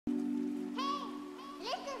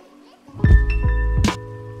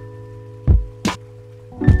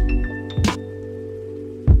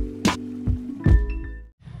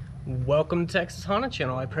Welcome to Texas Honda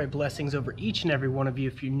Channel. I pray blessings over each and every one of you.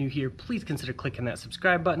 If you're new here, please consider clicking that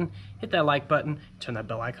subscribe button, hit that like button, turn that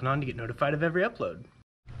bell icon on to get notified of every upload.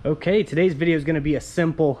 Okay, today's video is going to be a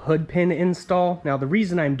simple hood pin install. Now the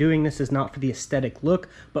reason I'm doing this is not for the aesthetic look,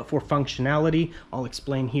 but for functionality. I'll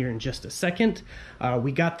explain here in just a second.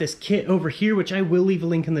 We got this kit over here, which I will leave a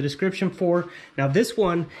link in the description for. Now this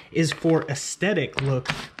one is for aesthetic look,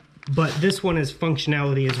 but this one is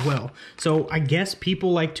functionality as well. So I guess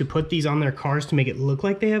people like to put these on their cars to make it look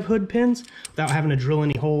like they have hood pins without having to drill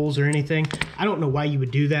any holes or anything. I don't know why you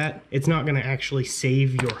would do that. It's not going to actually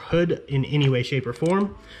save your hood in any way, shape, or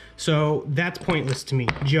form. So that's pointless to me.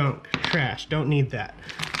 Junk, trash, don't need that.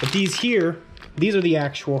 But these here, these are the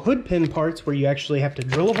actual hood pin parts where you actually have to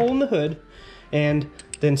drill a hole in the hood and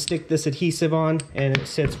then stick this adhesive on, and it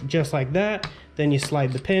sits just like that. Then you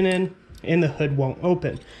slide the pin in and the hood won't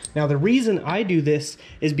open. Now the reason I do this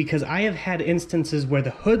is because I have had instances where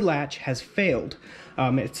the hood latch has failed.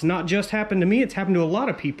 It's not just happened to me, it's happened to a lot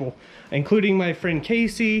of people, including my friend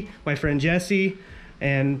Casey, my friend Jesse,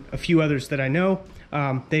 and a few others that I know.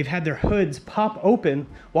 They've had their hoods pop open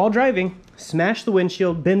while driving, smash the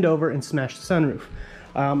windshield, bend over, and smash the sunroof.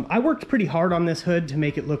 I worked pretty hard on this hood to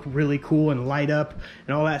make it look really cool and light up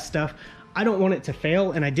and all that stuff. I don't want it to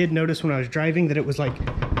fail, and I did notice when I was driving that it was like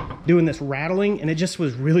doing this rattling, and it just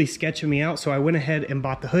was really sketching me out. So I went ahead and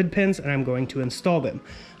bought the hood pins, and I'm going to install them.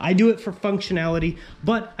 I do it for functionality,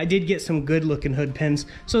 but I did get some good looking hood pins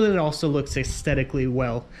so that it also looks aesthetically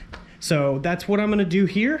well. So that's what I'm going to do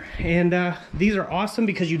here, and these are awesome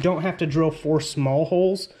because you don't have to drill 4 small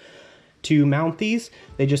holes to mount these.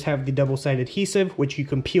 They just have the double-sided adhesive, which you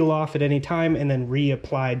can peel off at any time and then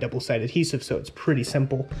reapply double-sided adhesive, so it's pretty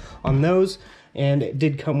simple on those. And it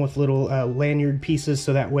did come with little lanyard pieces,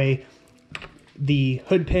 so that way the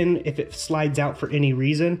hood pin, if it slides out for any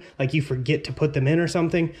reason, like you forget to put them in or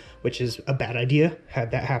something, which is a bad idea,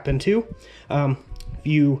 had that happen too. If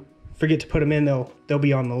you forget to put them in, they'll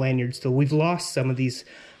be on the lanyard still. We've lost some of these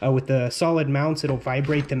with the solid mounts. It'll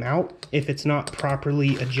vibrate them out if it's not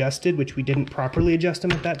properly adjusted, which we didn't properly adjust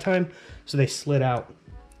them at that time, so they slid out.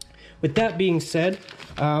 With that being said,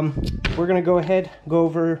 we're gonna go ahead, go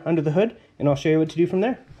over under the hood, and I'll show you what to do from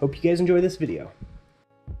there. Hope you guys enjoy this video.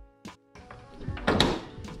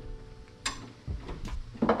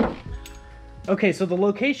 Okay, so the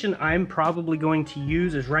location I'm probably going to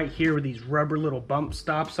use is right here where these rubber little bump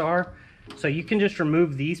stops are. So you can just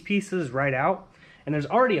remove these pieces right out. And there's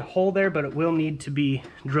already a hole there, but it will need to be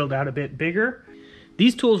drilled out a bit bigger.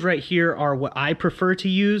 These tools right here are what I prefer to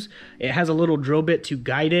use. It has a little drill bit to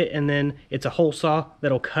guide it, and then it's a hole saw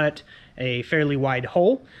that'll cut a fairly wide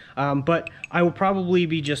hole. But I will probably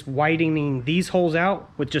be just widening these holes out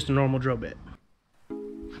with just a normal drill bit.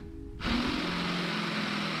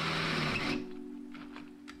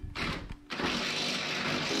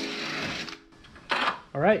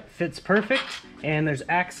 All right, fits perfect, and there's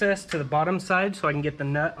access to the bottom side so I can get the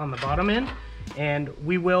nut on the bottom end, and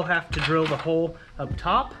we will have to drill the hole up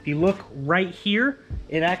top. If you look right here,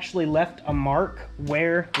 it actually left a mark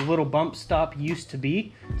where the little bump stop used to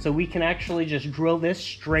be, so we can actually just drill this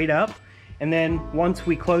straight up, and then once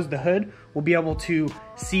we close the hood, we'll be able to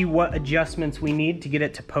see what adjustments we need to get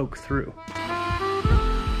it to poke through.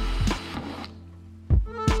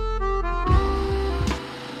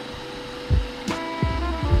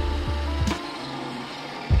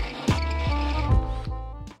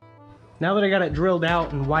 Now that I got it drilled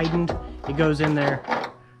out and widened, it goes in there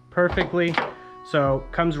perfectly. So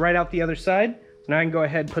comes right out the other side. Now I can go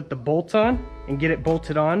ahead and put the bolts on and get it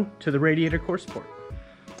bolted on to the radiator core support.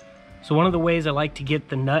 So one of the ways I like to get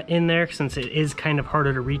the nut in there, since it is kind of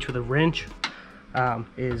harder to reach with a wrench,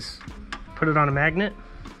 is put it on a magnet,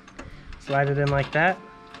 slide it in like that,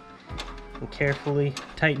 and carefully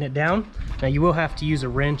tighten it down. Now you will have to use a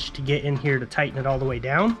wrench to get in here to tighten it all the way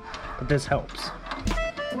down, but this helps.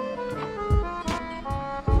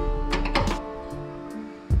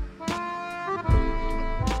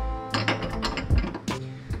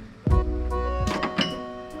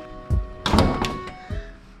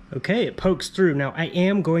 Okay, it pokes through. Now I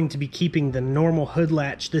am going to be keeping the normal hood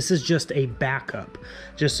latch. This is just a backup,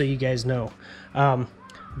 just so you guys know.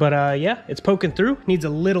 Yeah, it's poking through. Needs a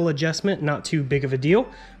little adjustment, not too big of a deal.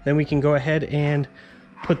 Then we can go ahead and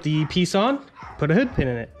put the piece on, put a hood pin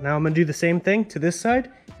in it. Now I'm gonna do the same thing to this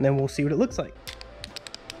side, and then we'll see what it looks like.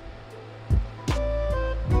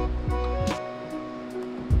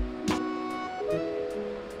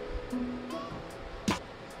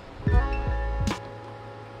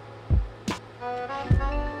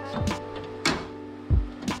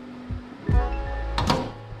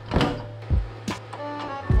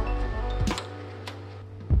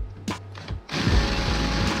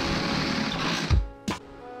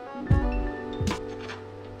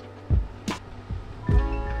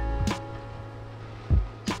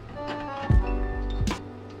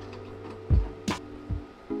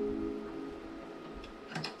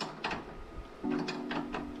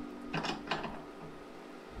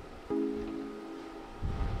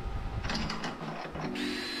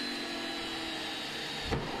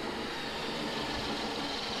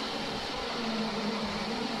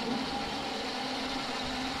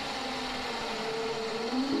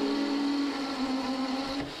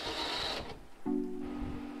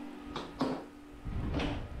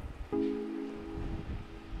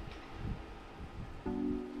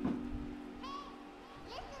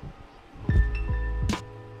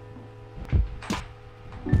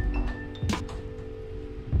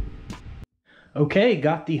 Okay,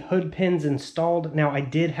 got the hood pins installed. Now I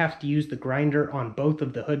did have to use the grinder on both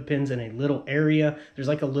of the hood pins in a little area. There's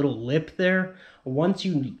like a little lip there. Once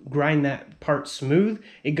you grind that part smooth,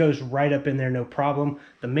 it goes right up in there, no problem.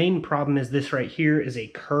 The main problem is this right here is a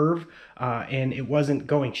curve, and it wasn't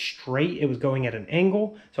going straight, it was going at an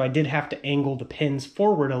angle. So I did have to angle the pins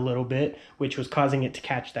forward a little bit, which was causing it to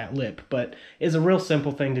catch that lip. But it's a real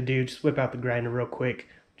simple thing to do. Just whip out the grinder real quick,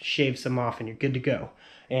 shave some off, and you're good to go.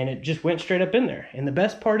 And it just went straight up in there. And the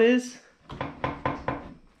best part is,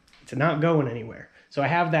 it's not going anywhere. So I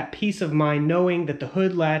have that peace of mind knowing that the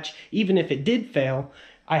hood latch, even if it did fail,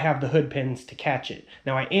 I have the hood pins to catch it.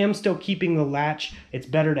 Now I am still keeping the latch. It's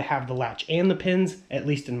better to have the latch and the pins, at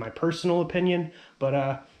least in my personal opinion.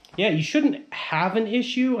 But yeah, you shouldn't have an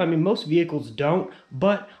issue. I mean, most vehicles don't,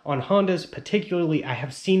 but on Hondas particularly, I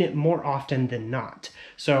have seen it more often than not.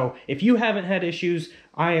 So if you haven't had issues,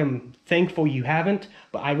 I am thankful you haven't,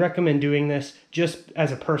 but I recommend doing this just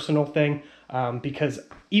as a personal thing, because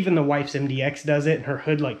even the wife's MDX does it, and her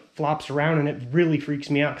hood like flops around, and it really freaks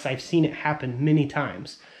me out because I've seen it happen many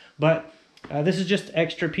times. But this is just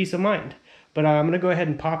extra peace of mind. But I'm going to go ahead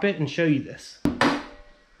and pop it and show you this.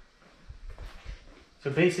 So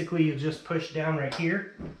basically you just push down right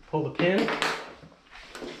here, pull the pin,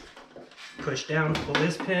 push down, pull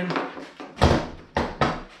this pin,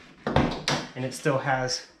 and it still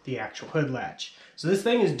has the actual hood latch. So this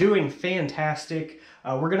thing is doing fantastic.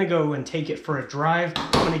 We're gonna go and take it for a drive.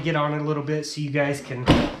 I'm gonna get on it a little bit so you guys can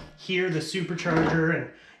hear the supercharger and,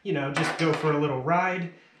 you know, just go for a little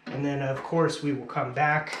ride. And then of course we will come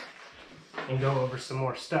back and go over some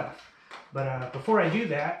more stuff. But before I do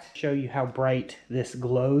that, show you how bright this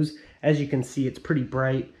glows. As you can see, it's pretty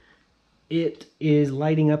bright. It is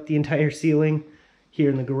lighting up the entire ceiling here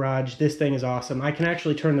in the garage. This thing is awesome. I can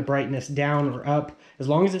actually turn the brightness down or up. As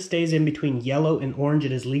long as it stays in between yellow and orange,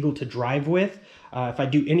 it is legal to drive with. If I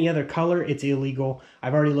do any other color, it's illegal.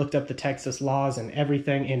 I've already looked up the Texas laws and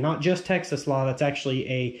everything, and not just Texas law, that's actually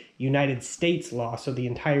a United States law. So the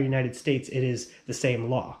entire United States, it is the same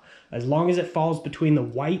law. As long as it falls between the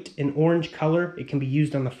white and orange color, it can be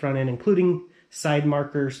used on the front end, including side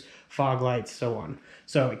markers, fog lights, so on.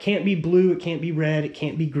 So it can't be blue, it can't be red, it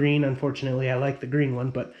can't be green. Unfortunately, I like the green one,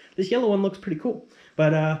 but this yellow one looks pretty cool.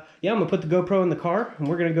 But yeah, I'm gonna put the GoPro in the car and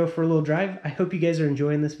we're gonna go for a little drive. I hope you guys are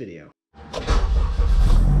enjoying this video.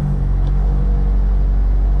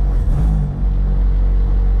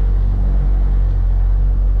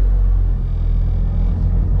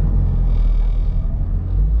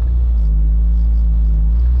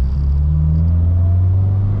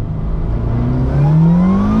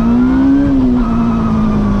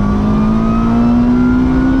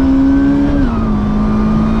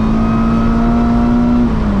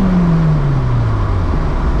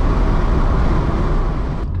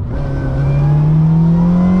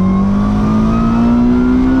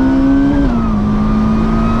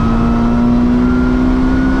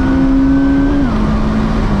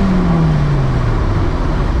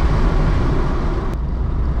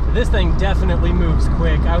 This thing definitely moves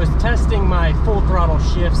quick. I was testing my full throttle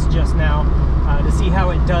shifts just now to see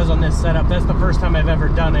how it does on this setup. That's the first time I've ever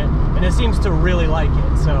done it, and it seems to really like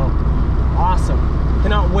it, so awesome.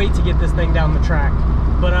 Cannot wait to get this thing down the track.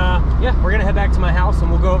 But yeah, we're gonna head back to my house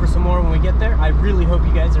and we'll go over some more when we get there. I really hope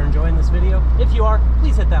you guys are enjoying this video. If you are,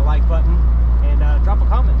 please hit that like button and drop a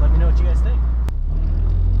comment. Let me know what you guys think.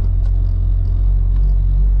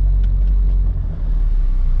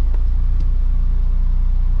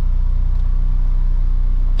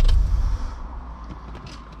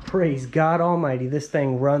 Praise God Almighty, this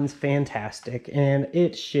thing runs fantastic and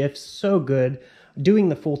it shifts so good. Doing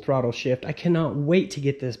the full throttle shift, I cannot wait to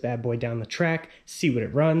get this bad boy down the track, see what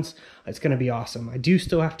it runs. It's going to be awesome. I do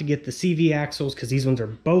still have to get the CV axles because these ones are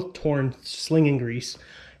both torn, slinging grease,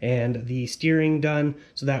 and the steering done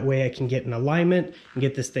so that way I can get an alignment and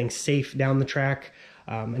get this thing safe down the track.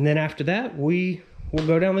 And then after that, we will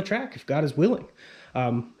go down the track if God is willing.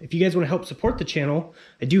 If you guys want to help support the channel,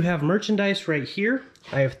 I do have merchandise right here.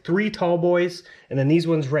 I have 3 tall boys, and then these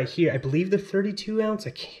ones right here. I believe they're 32 ounce. I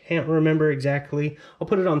can't remember exactly. I'll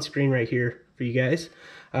put it on screen right here for you guys.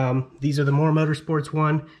 These are the More Motorsports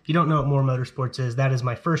one. If you don't know what More Motorsports is, that is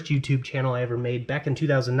my first YouTube channel I ever made back in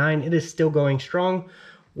 2009. It is still going strong.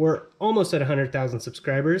 We're almost at 100,000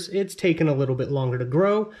 subscribers. It's taken a little bit longer to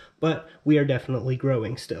grow, but we are definitely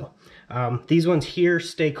growing still. These ones here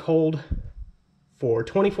stay cold for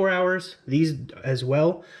 24 hours. These as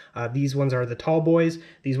well. These ones are the tall boys.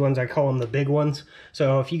 These ones, I call them the big ones.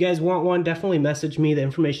 So if you guys want one, definitely message me. The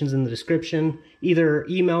information's in the description. Either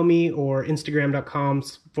email me or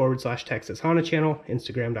Instagram.com/Texas Honda channel,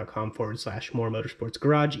 Instagram.com/More Motorsports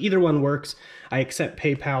Garage. Either one works. I accept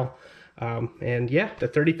PayPal. And yeah, the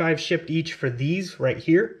 35 shipped each for these right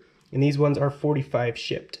here. And these ones are 45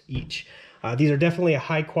 shipped each. These are definitely a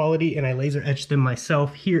high quality, and I laser etched them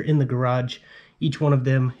myself here in the garage. Each one of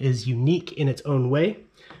them is unique in its own way.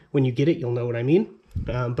 When you get it, you'll know what I mean.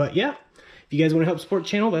 But yeah, if you guys want to help support the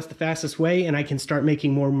channel, that's the fastest way, and I can start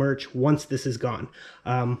making more merch once this is gone.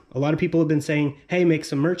 A lot of people have been saying, hey, make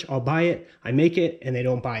some merch, I'll buy it. I make it, and they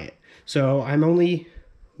don't buy it. So I'm only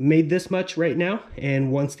made this much right now,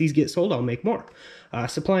 and once these get sold, I'll make more.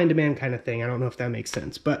 Supply and demand kind of thing. I don't know if that makes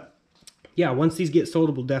sense, but yeah, once these get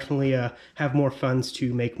sold, we'll definitely have more funds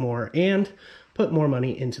to make more and put more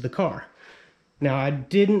money into the car. Now, I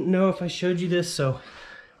didn't know if I showed you this, so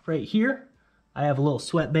right here, I have a little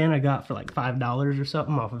sweatband I got for like $5 or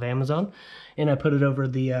something off of Amazon, and I put it over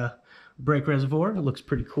the brake reservoir. It looks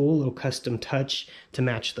pretty cool, a little custom touch to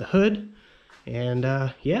match the hood. And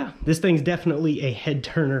yeah, this thing's definitely a head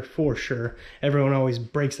turner for sure. Everyone always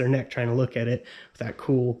breaks their neck trying to look at it with that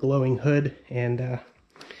cool glowing hood, and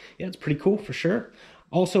yeah, it's pretty cool for sure.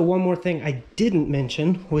 Also, one more thing I didn't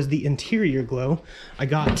mention was the interior glow. I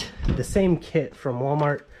got the same kit from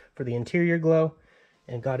Walmart for the interior glow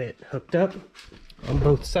and got it hooked up on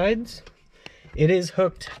both sides. It is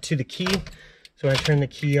hooked to the key, so when I turn the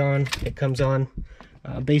key on, it comes on.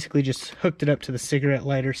 Basically just hooked it up to the cigarette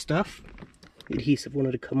lighter stuff. The adhesive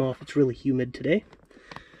wanted to come off. It's really humid today.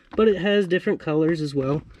 But it has different colors as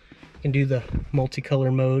well. You can do the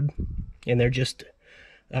multicolor mode, and they're just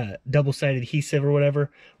double-sided adhesive or whatever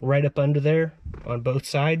right up under there on both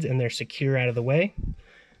sides, and they're secure out of the way.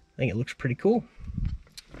 I think it looks pretty cool.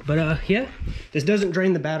 But yeah, this doesn't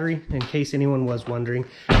drain the battery, in case anyone was wondering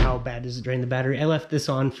how bad does it drain the battery. I left this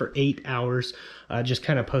on for 8 hours, just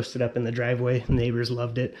kind of posted up in the driveway. The neighbors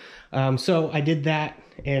loved it. So I did that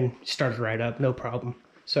and started right up, no problem.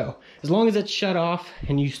 So as long as it's shut off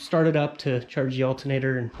and you start it up to charge the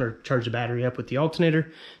alternator or charge the battery up with the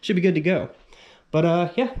alternator, should be good to go.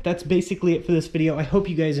 But yeah, that's basically it for this video. I hope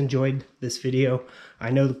you guys enjoyed this video.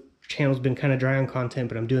 I know the channel's been kind of dry on content,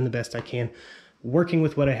 but I'm doing the best I can, working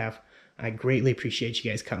with what I have. I greatly appreciate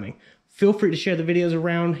you guys coming. Feel free to share the videos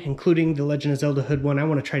around, including the Legend of Zelda hood one. I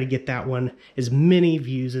want to try to get that one as many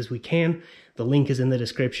views as we can. The link is in the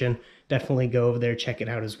description. Definitely go over there, check it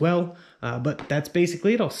out as well. But that's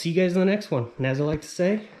basically it. I'll see you guys in the next one. And as I like to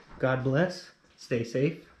say, God bless, stay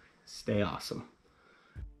safe, stay awesome.